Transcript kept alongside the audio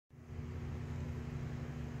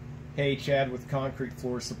Hey, Chad with Concrete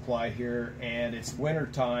Floor Supply here, and it's winter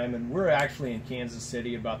time, and we're actually in Kansas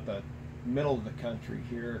City, about the middle of the country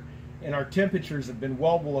here, and our temperatures have been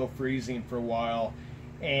well below freezing for a while.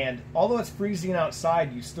 And although it's freezing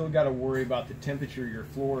outside, you still got to worry about the temperature of your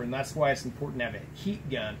floor, and that's why it's important to have a heat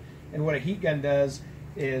gun. And what a heat gun does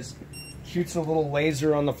is shoots a little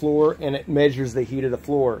laser on the floor, and it measures the heat of the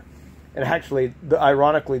floor. And actually,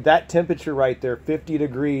 ironically, that temperature right there, 50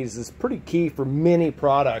 degrees, is pretty key for many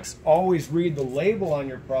products. Always read the label on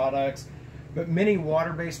your products, but many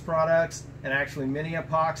water-based products, and actually many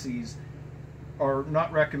epoxies, are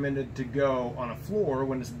not recommended to go on a floor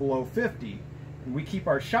when it's below 50. And we keep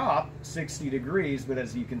our shop 60 degrees, but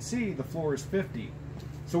as you can see, the floor is 50.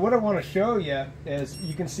 So what I want to show you is,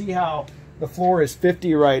 you can see how the floor is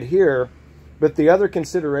 50 right here. But the other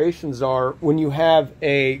considerations are, when you have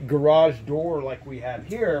a garage door like we have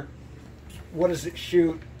here, what does it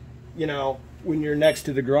shoot, you know, when you're next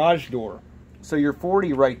to the garage door? So you're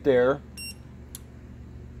 40 right there,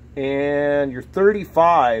 and you're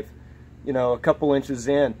 35, you know, a couple inches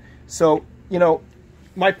in. So, you know,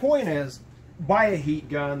 my point is, buy a heat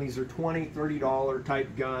gun. These are $20, $30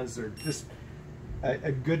 type guns. They're just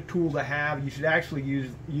a good tool to have. You should actually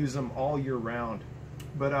use them all year round.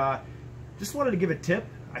 But just wanted to give a tip.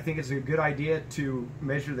 I think it's a good idea to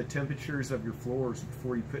measure the temperatures of your floors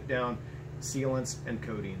before you put down sealants and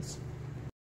coatings.